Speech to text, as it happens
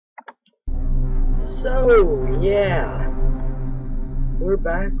So, yeah. We're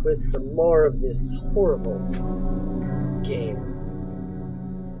back with some more of this horrible game.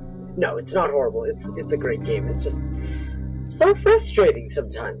 No, it's not horrible. It's a great game. It's just so frustrating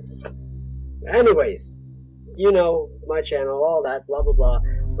sometimes. Anyways, you know, my channel, all that, blah blah blah.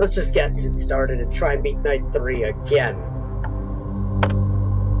 Let's just get it started and try and beat Night 3 again.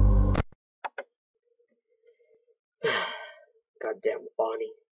 Goddamn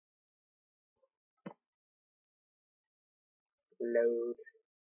Bonnie. Load.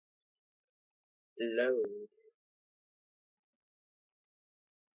 Load.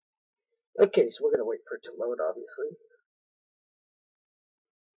 Okay, so we're gonna wait for it to load, obviously.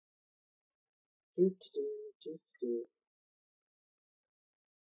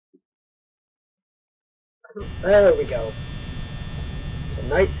 There we go. So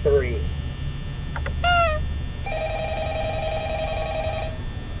Night 3.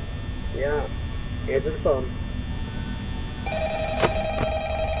 Yeah. Here's the phone.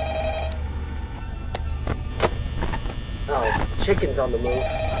 Oh, chicken's on the move.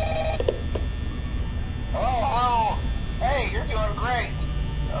 Oh, hey, you're doing great.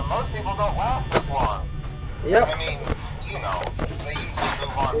 Most people don't last this long. Yep. I mean, you know, they usually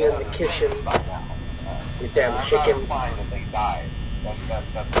move on You're to in the other kitchen. things by now. You damn I'm chicken. not implying that they died.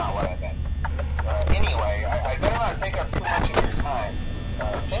 That's not what I meant. Anyway, I better not take up too much of your time.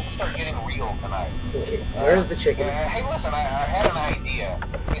 Things are getting real tonight. Okay, where's the chicken? Hey, listen, I had an idea.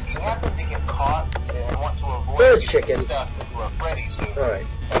 If you happen to get caught and want to avoid There's getting chicken. stuffed into a Freddy suit, Alright.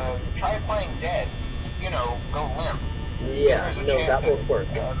 try playing dead. You know, go limp. Yeah, no, that won't work.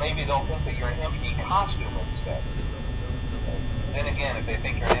 Maybe they'll think that you're an empty costume instead. Then again, if they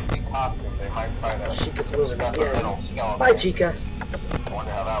think you're an empty costume, they might try to Chica's moving stuff a again. metal skeleton. Bye, Chica. I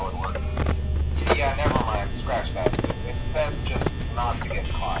wonder how that would work. Yeah, never mind. Scratch that. It's best just not to get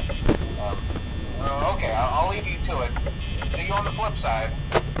caught. Okay, I'll leave you to it. See you on the flip side.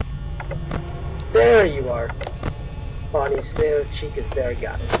 There you are. Bonnie's there, Chica's there,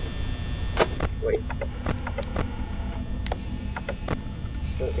 got it. Wait.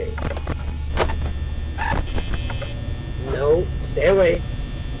 Okay. No, stay away.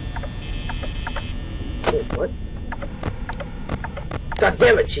 Wait, what? God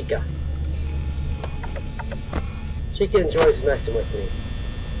damn it, Chica! Chica enjoys messing with me.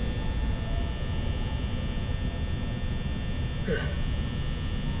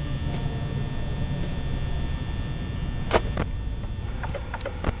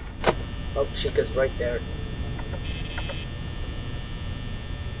 Oh, Chica's right there.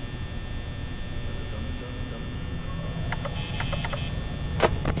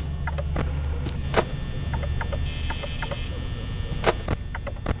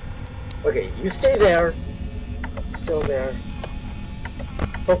 Okay, you stay there. Still there.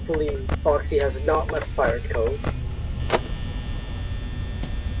 Hopefully, Foxy has not left Pirate Cove.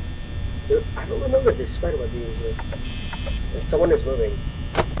 Dude, I don't remember this spiderweb being here. And someone is moving.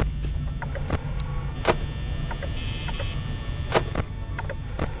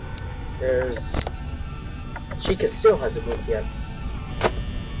 There's... Chica still hasn't moved yet.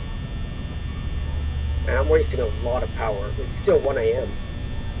 And I'm wasting a lot of power. It's still 1 AM.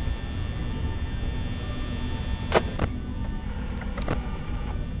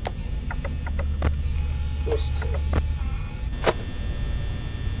 Just...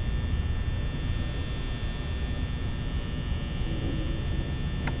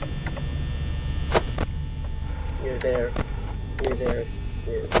 You're there. You're there.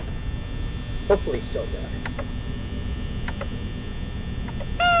 You're... Hopefully still there.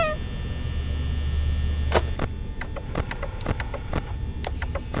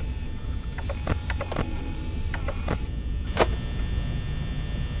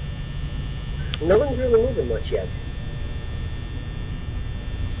 No one's really moving much yet.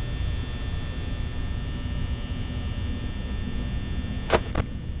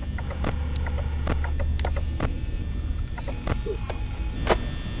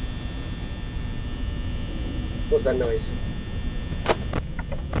 What's that noise?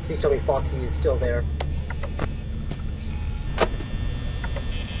 Please tell me Foxy is still there.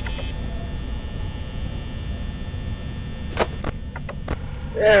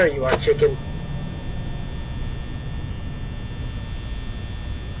 There you are, chicken.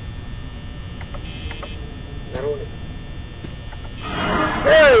 I don't want to...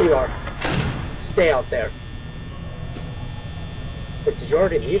 There you are! Stay out there. Wait, did you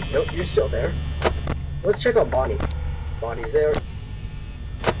already leave? Nope, you're still there. Let's check out Bonnie. Bonnie's there.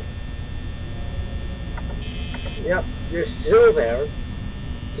 Yep, you're still there.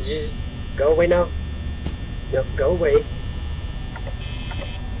 Could you just go away now? Yep, go away.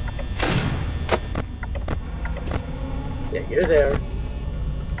 You're there.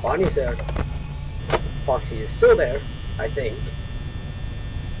 Bonnie's there. Foxy is still there, I think.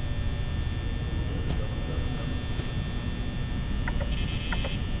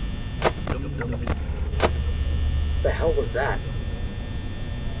 The hell was that?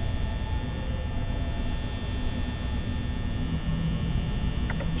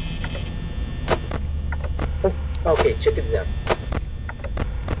 Oh, okay, chicken's there.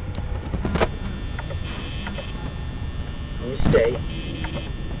 You stay.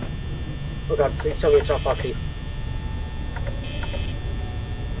 Oh god, please tell me it's not Foxy.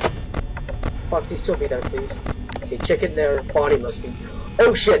 Foxy, still be there, please. Okay, chicken there. Bonnie must be.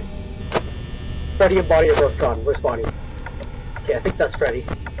 Oh shit! Freddy and Bonnie are both gone. Where's Bonnie? Okay, I think that's Freddy.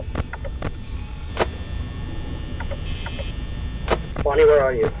 Bonnie, where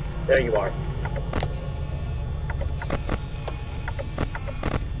are you? There you are.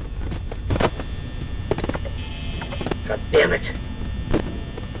 God damn it!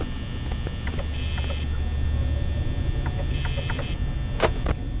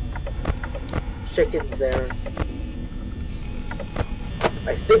 Chicken's there.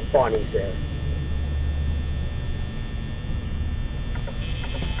 I think Bonnie's there.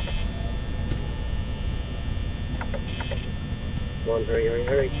 Come on, hurry, hurry,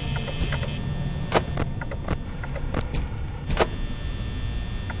 hurry.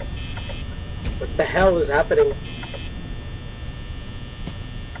 What the hell is happening?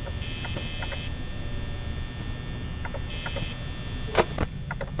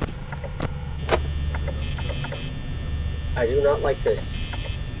 I do not like this.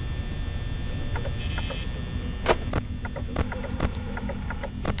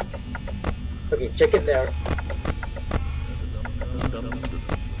 Okay, chicken there.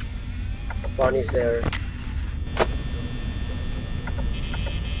 Bonnie's there.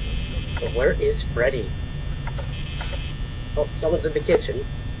 But where is Freddy? Oh, someone's in the kitchen.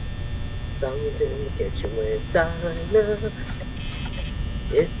 Someone's in the kitchen with Dinah.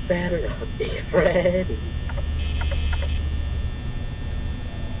 It better not be Freddy.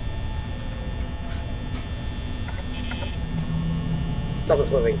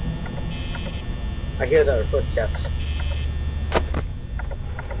 Someone's moving. I hear their footsteps.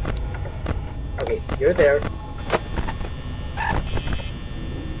 Okay, you're there.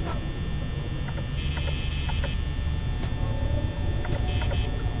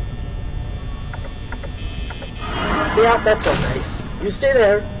 Yeah, that's not nice. You stay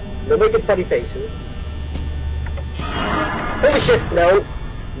there. No making funny faces. Holy shit, no.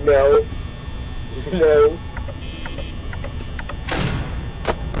 No. No.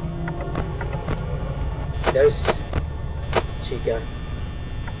 There's Chica.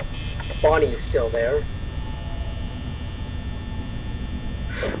 Bonnie's still there.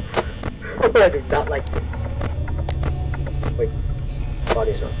 I do not like this. Wait,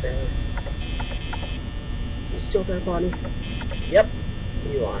 Bonnie's not there. You still there, Bonnie? Yep,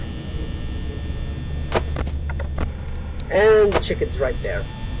 you are. And the chicken's right there.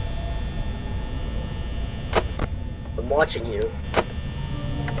 I'm watching you.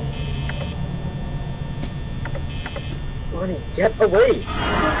 Bonnie, get away!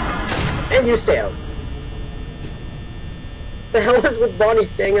 And you stay out. The hell is with Bonnie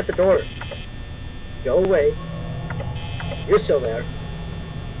staying at the door? Go away. You're still there.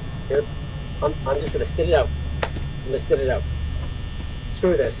 Here, I'm just gonna sit it out. I'm gonna sit it out.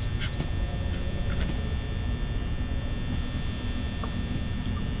 Screw this.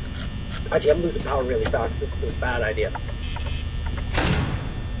 Actually, I'm losing power really fast. This is a bad idea.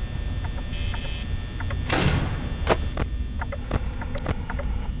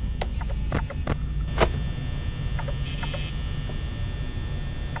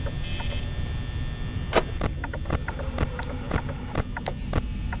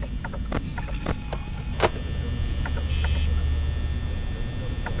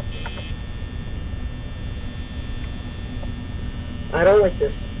 I don't like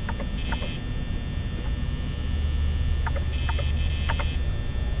this.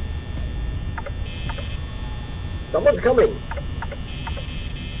 Someone's coming.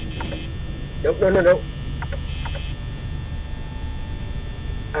 Nope, no, no, no.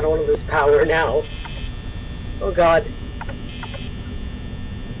 I don't want to lose power now. Oh god.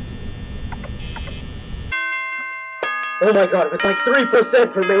 Oh my god, with like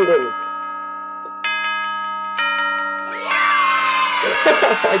 3% remaining.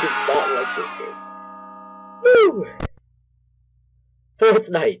 I did not like this game. Woo! Fourth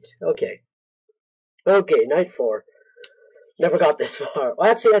night. Okay. Okay, night 4. Never got this far. Well,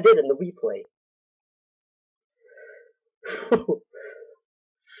 actually, I did in the replay.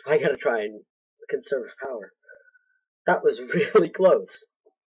 I gotta try and conserve power. That was really close.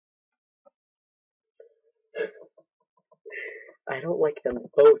 I don't like them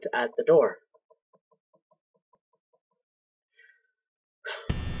both at the door.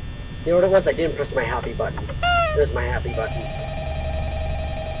 You know what it was? I didn't press my happy button. There's my happy button.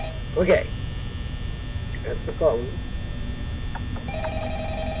 Okay. That's the phone.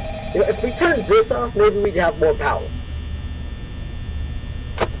 You know, if we turned this off, maybe we'd have more power.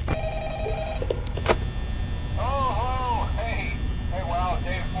 Oh, hey, wow,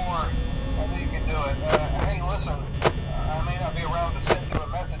 day 4. I think you can do it. Hey, listen, I may not be around to send you a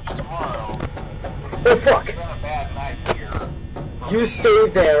message tomorrow. Oh, fuck. It's been a bad night here. You stay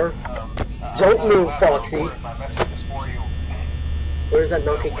there. Don't move, Foxy. My message is for you. Where's that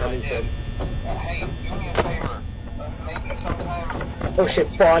knocking coming from? Hey, do me a favor. Maybe sometime... Oh shit,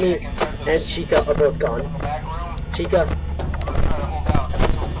 Bonnie and Chica are both gone. In the back room. Chica. I'm gonna try to hold out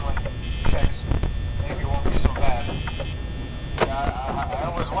until someone checks. Maybe it won't be so bad. I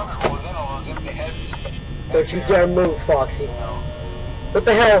always wondered what was in all those empty heads. Don't you dare move, Foxy. What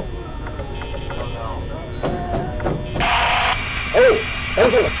the hell? Oh, that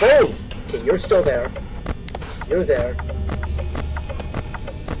was on the phone. Okay, you're still there. You're there.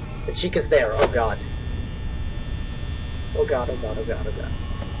 And Chica's there. Oh god. Oh god, oh god, oh god, oh god.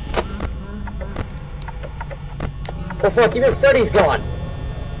 Oh fuck, even Freddy's gone!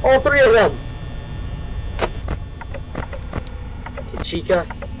 All 3 of them! Okay, Chica.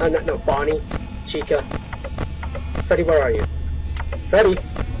 No, Bonnie. Chica. Freddy, where are you? Freddy!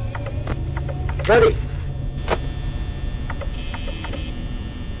 Freddy!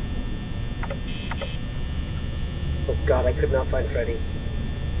 Oh god, I could not find Freddy.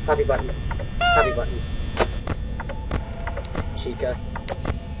 Happy button. Happy button. Chica.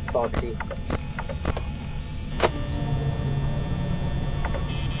 Foxy.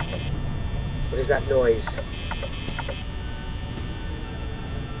 What is that noise?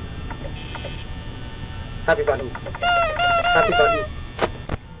 Happy button. Happy button.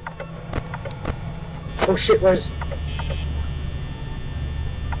 Oh shit, where's...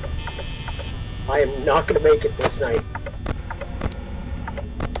 I am not gonna make it this night.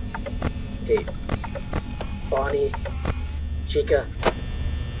 Okay. Bonnie. Chica.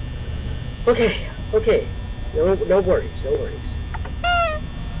 Okay, okay. No worries, no worries.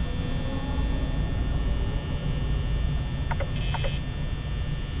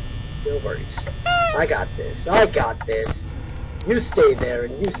 No worries. I got this, I got this. You stay there,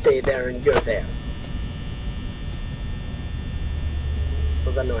 and you stay there, and you're there. What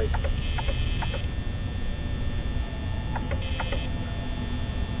was that noise?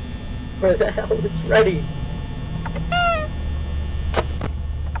 Where the hell is Freddy?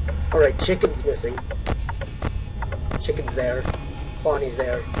 Alright, Chicken's missing. Chicken's there. Bonnie's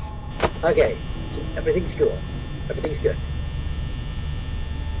there. Okay, everything's cool. Everything's good.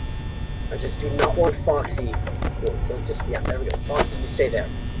 I just do not want Foxy. Wait, so let's just, yeah, there we go. Foxy, you stay there.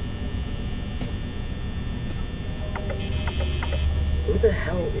 Who the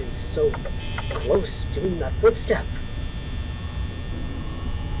hell is so close doing that footstep?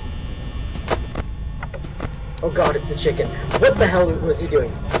 Oh god, it's the chicken. What the hell was he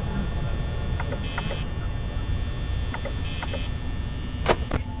doing?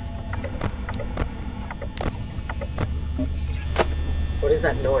 What is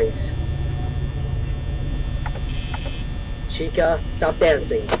that noise? Chica, stop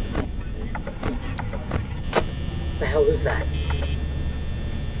dancing. The hell is that?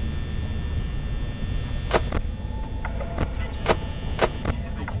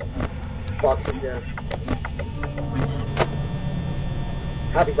 Foxy's there.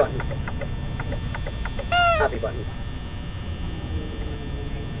 Happy button. Happy button.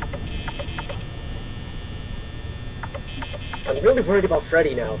 I'm really worried about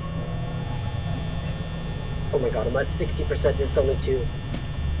Freddy now. Oh my god, I'm at 60%, it's only 2.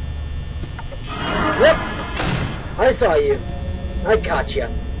 Yep! I saw you. I caught you.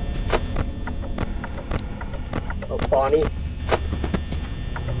 Oh, Bonnie.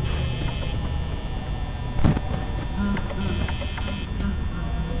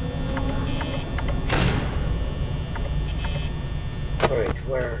 Alright,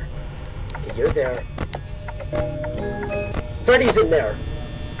 where? Okay, you're there. Freddy's in there.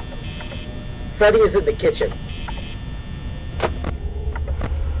 Freddy is in the kitchen.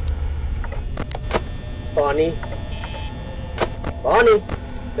 Bonnie. Bonnie!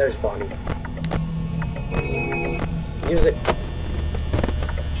 There's Bonnie. Music.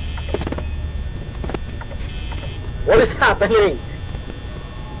 What is happening?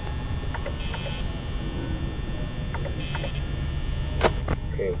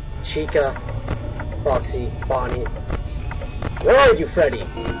 Okay, Chica, Foxy, Bonnie. Where are you, Freddy?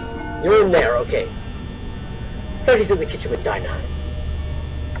 You're in there, okay. Freddy's in the kitchen with Dinah.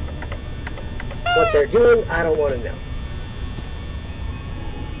 What they're doing, I don't want to know.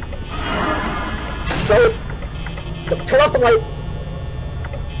 Fellas, turn off the light.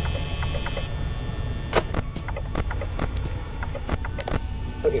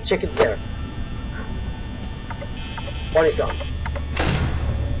 Okay, chicken's there. Bonnie's gone.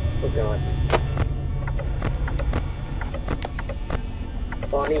 Oh god.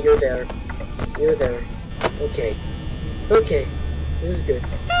 Bonnie, you're there. You're there. Okay. Okay. This is good.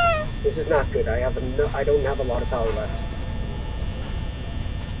 This is not good. I don't have a lot of power left.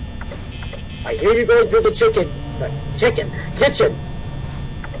 I hear you going through the kitchen.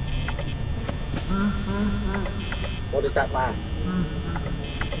 What is that laugh?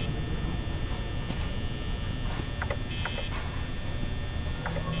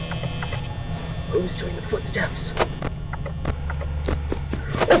 Who's doing the footsteps?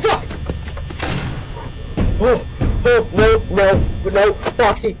 Oh fuck! Oh, no,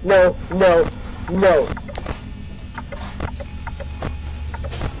 Foxy, no.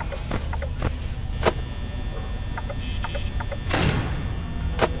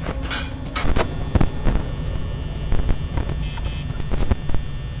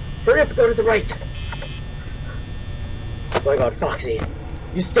 Hurry up and go to the right. Oh my god, Foxy,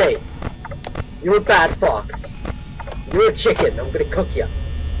 you stay. You're a bad fox. You're a chicken. I'm gonna cook you.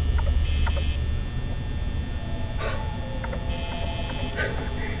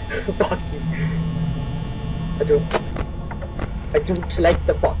 Foxy. I don't like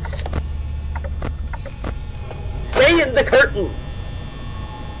the fox. Stay in the curtain!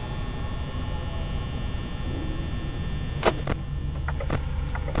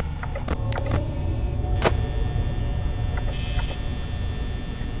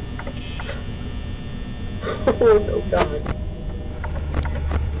 Oh no, God.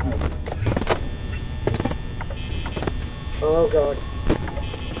 Oh god.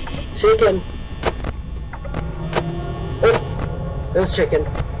 Chicken! Oh! There's chicken.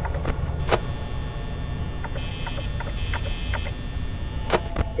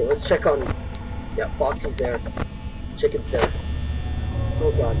 Okay, let's check on... Yeah, Foxy's there. Chicken's there.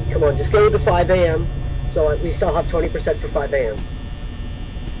 Oh god. Come on, just go to 5 AM. So at least I'll have 20% for 5 AM.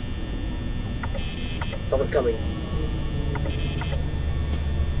 Someone's coming.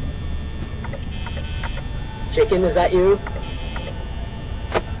 Chicken, is that you?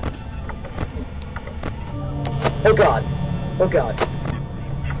 Oh god. Oh god.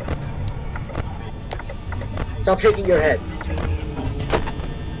 Stop shaking your head.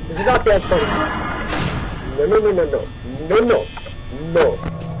 This is not dance party. No.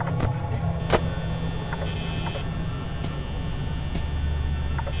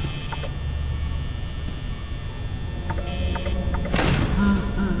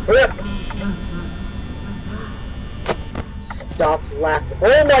 Hurry up! Stop laughing.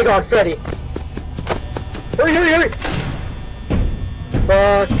 Oh my god, Freddy! Hurry!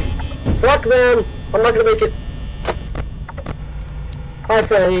 Fuck, man! I'm not gonna make it. Hi,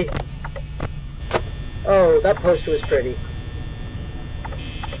 Freddy. Oh, that poster was pretty.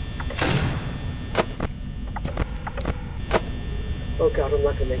 Oh god, I'm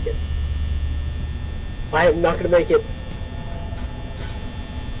not gonna make it. I am not gonna make it.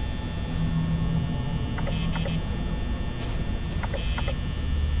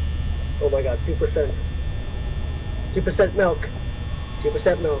 Oh my god, 2%. 2% milk.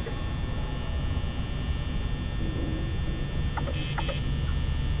 2% milk.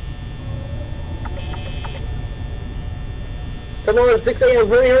 Come on, 6 AM,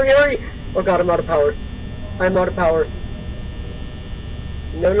 hurry! Oh god, I'm out of power. I'm out of power.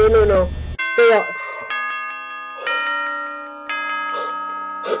 No. Stay up.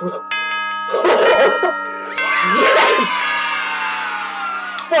 Yes!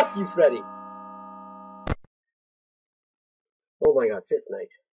 Fuck you, Freddy. Oh my god, 5th night.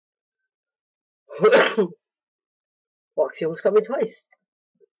 Foxy almost got me twice.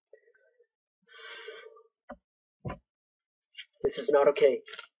 This is not okay.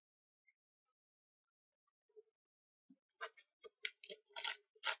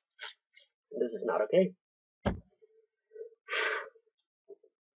 This is not okay.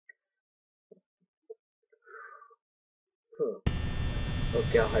 Oh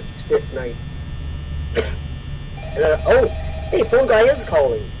god, it's 5th night. Oh! Hey, phone guy is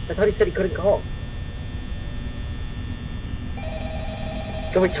calling. I thought he said he couldn't call.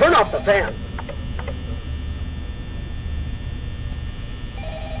 Can we turn off the fan?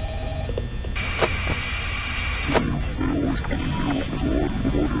 The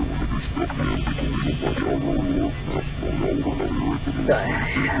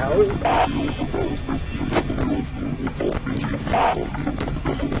hell?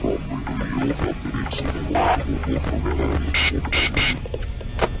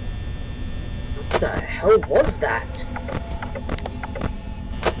 What the hell was that?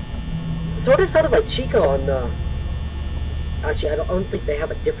 It sort of sounded like Chica on, actually, I don't think they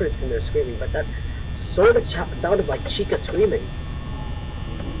have a difference in their screaming, but that sort of sounded like Chica screaming.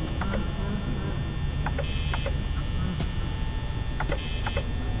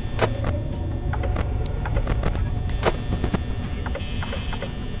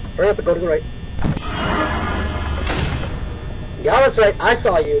 Hurry up and go to the right. Yeah, that's right, I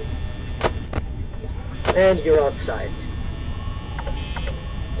saw you. And you're outside.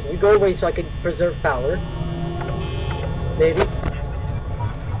 Can you go away so I can preserve power? Maybe.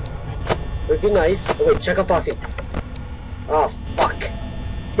 Would be nice. Oh wait, check out Foxy. Oh, fuck.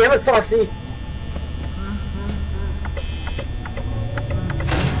 Damn it, Foxy!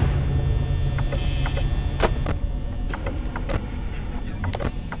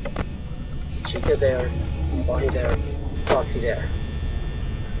 Chica there, Bonnie there, Foxy there.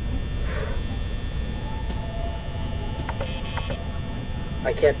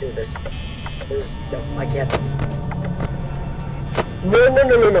 I can't do this. No, I can't.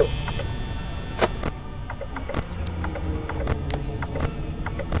 No.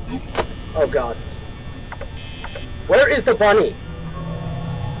 Oh gods. Where is the bunny?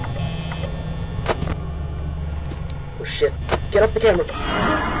 Oh shit. Get off the camera.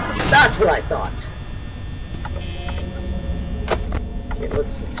 That's what I thought. Okay,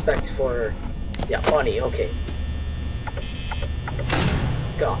 let's inspect for... Yeah, bunny, okay.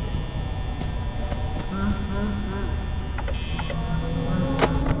 It's gone.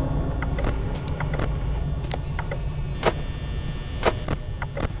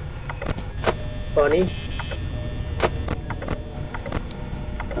 Bunny.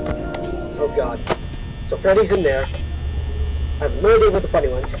 Oh god. So Freddy's in there. I have no idea where the bunny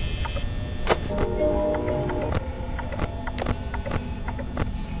went.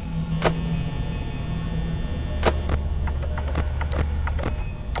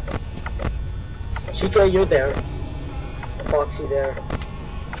 Chica, you're there. Foxy there.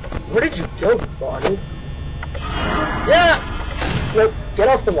 Where did you go, Bonnie? Yeah! Nope, get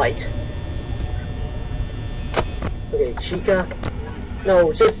off the light. Okay, Chica.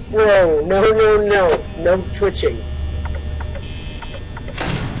 No, just no, no twitching.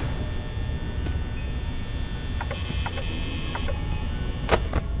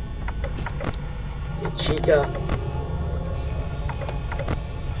 Okay, Chica.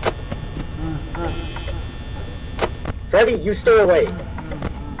 Freddy, you stay away.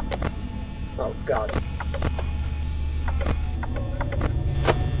 Oh god.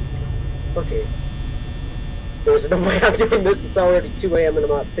 Okay. There's no way I'm doing this. It's already 2 AM and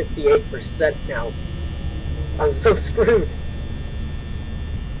I'm at 58% now. I'm so screwed.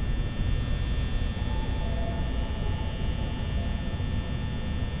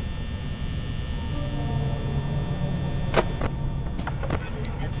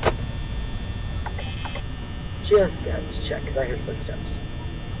 Just got to check, because I heard footsteps.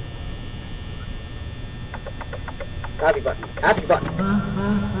 Happy button. Happy button.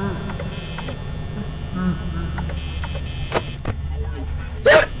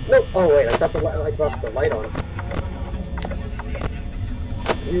 Damn it! No! Oh wait, I thought I left the light on.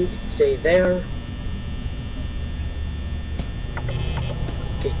 You can stay there.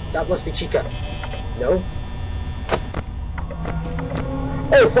 Okay, that must be Chica. No?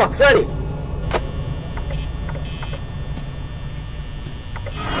 Oh fuck, Freddy!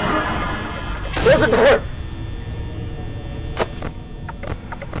 Close the door!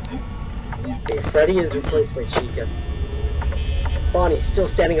 Okay, Freddy is replaced by Chica. Bonnie's still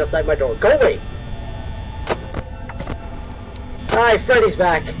standing outside my door. Go away! Hi, Freddy's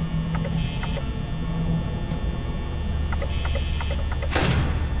back!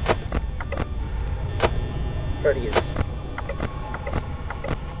 Freddy is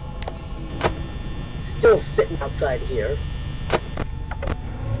still sitting outside here.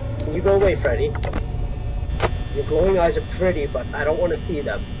 Can you go away, Freddy? Your glowing eyes are pretty, but I don't want to see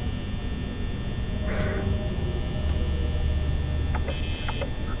them.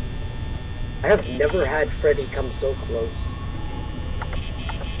 I have never had Freddy come so close.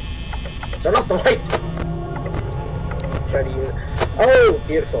 Turn off the light! Freddy, you... Oh,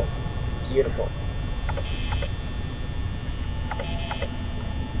 beautiful. Beautiful.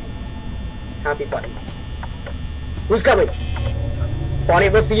 Happy button. Who's coming? Bonnie,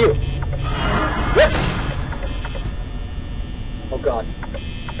 it must be you. Yep! Oh god.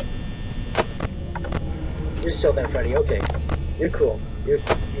 You're still there, Freddy. Okay. You're cool. You're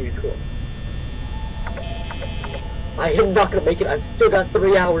cool. I am not gonna make it. I've still got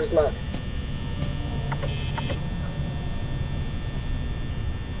 3 hours left.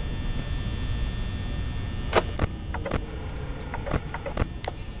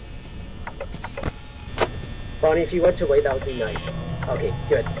 Bonnie, if you went away, that would be nice. Okay,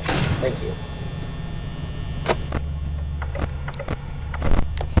 good. Thank you.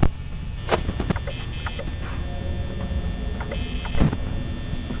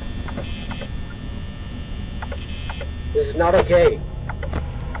 This is not okay.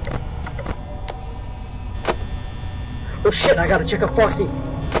 Oh shit, I gotta check out Foxy.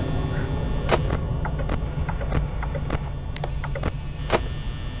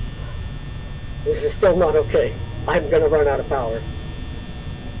 This is still not okay. I'm gonna run out of power.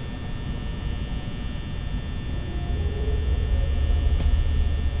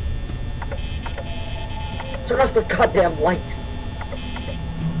 Turn off this goddamn light.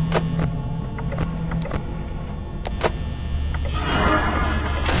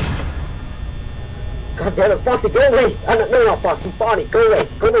 God damn it, Foxy, go away! No, not Foxy, Bonnie, go away!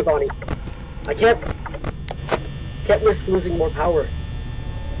 Go away, Bonnie! I can't risk losing more power.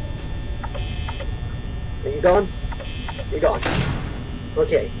 Are you gone? You're gone.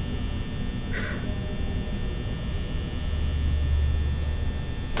 Okay.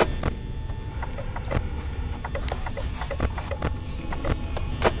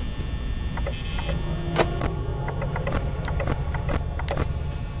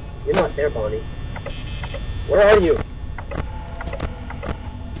 You're not there, Bonnie. Where are you?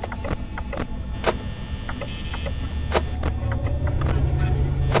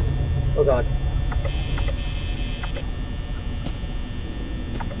 Oh god.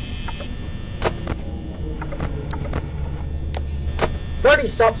 Freddy,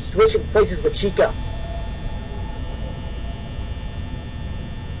 stop switching places with Chica.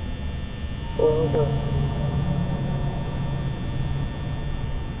 Oh no.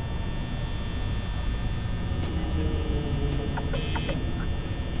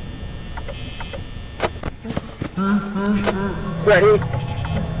 Freddy?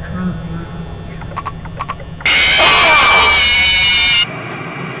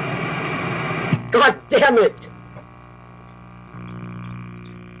 God damn it!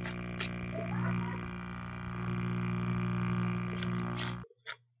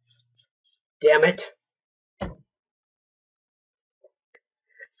 Damn it.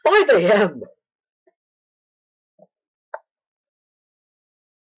 5 a.m.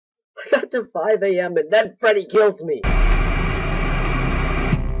 I got to 5 a.m. and then Freddy kills me.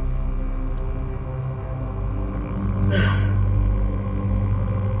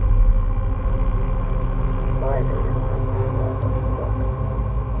 That sucks.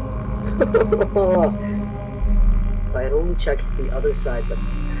 If I had only checked the other side, but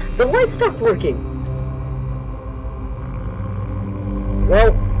the light stopped working.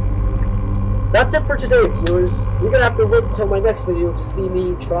 Well, that's it for today, viewers. You're gonna have to wait until my next video to see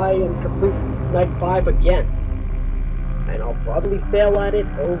me try and complete Night 5 again. And I'll probably fail at it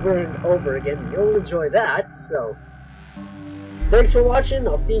over and over again. You'll enjoy that, so... Thanks for watching.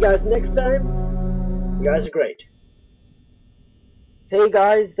 I'll see you guys next time. You guys are great. Hey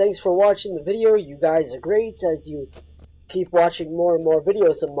guys, thanks for watching the video. You guys are great as you keep watching more and more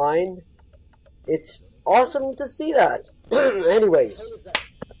videos of mine. It's awesome to see that. Anyways,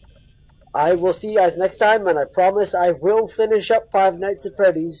 I will see you guys next time, and I promise I will finish up Five Nights at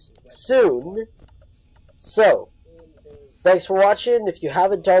Freddy's soon. So, thanks for watching. If you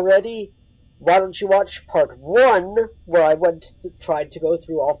haven't already, why don't you watch part 1, where I tried to go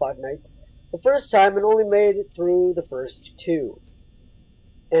through all 5 nights the first time and only made it through the first 2.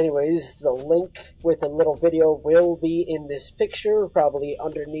 Anyways, the link with a little video will be in this picture, probably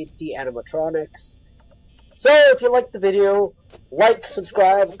underneath the animatronics. So, if you liked the video, like,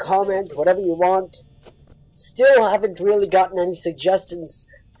 subscribe, comment, whatever you want. Still haven't really gotten any suggestions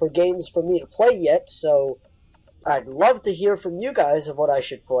for games for me to play yet, so I'd love to hear from you guys of what I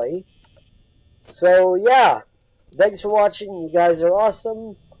should play. So, yeah, thanks for watching. You guys are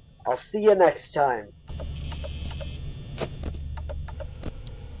awesome. I'll see you next time.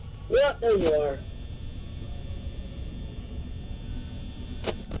 Yeah, there you are.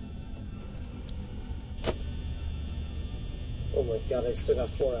 Oh my god, I've still got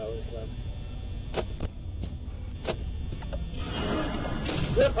 4 hours left.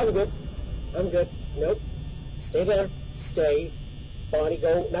 Yep, I'm good. I'm good. Nope. Stay there. Stay. Bonnie,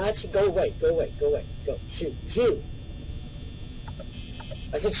 go. No, actually, go away. Go away. Go away. Go. Shoot. Shoot.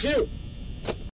 I said shoot.